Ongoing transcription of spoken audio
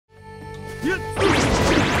Hey,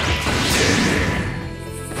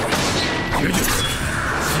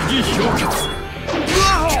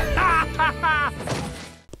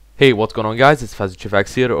 what's going on guys, it's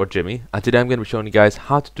FazzyChifX here, or Jimmy, and today I'm going to be showing you guys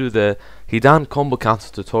how to do the Hidan combo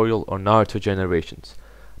cancel tutorial or Naruto Generations.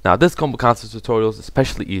 Now this combo cancel tutorial is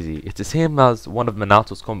especially easy. It's the same as one of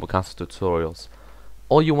Minato's combo cancel tutorials.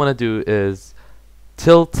 All you want to do is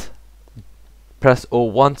tilt, press O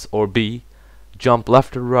once or B, jump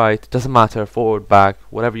left or right, doesn't matter, forward, back,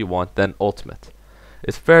 whatever you want, then ultimate.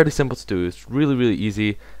 It's fairly simple to do, it's really easy.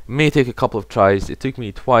 It may take a couple of tries, it took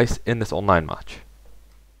me twice in this online match.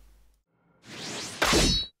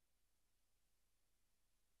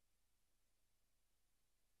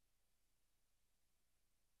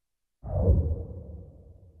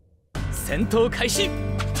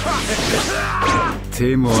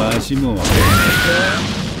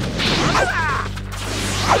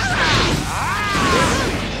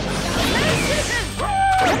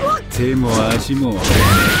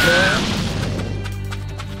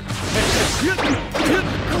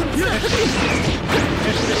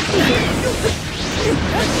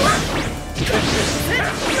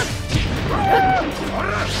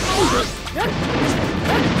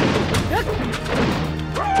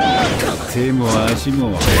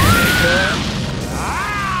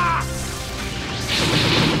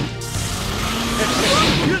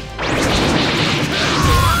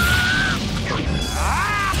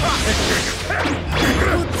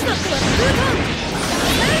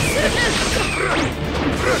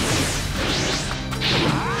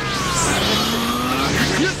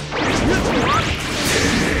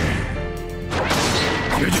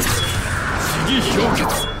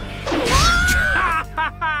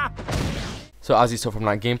 So as you saw from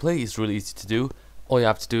that gameplay, it's really easy to do. All you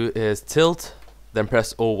have to do is tilt, then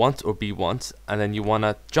press O once or B once, and then you want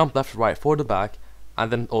to jump left or right, forward or back,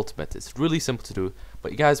 and then ultimate. It's really simple to do,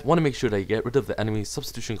 but you guys want to make sure that you get rid of the enemy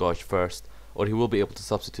substitution gauge first, or he will be able to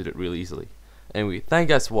substitute it really easily. Anyway, thank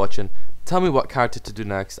you guys for watching. Tell me what character to do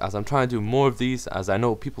next, as I'm trying to do more of these, as I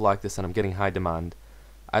know people like this and I'm getting high demand.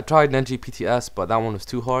 I tried Nenji PTS, but that one was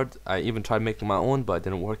too hard. I even tried making my own, but it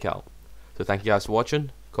didn't work out. So thank you guys for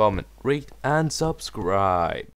watching. Comment, rate, and subscribe.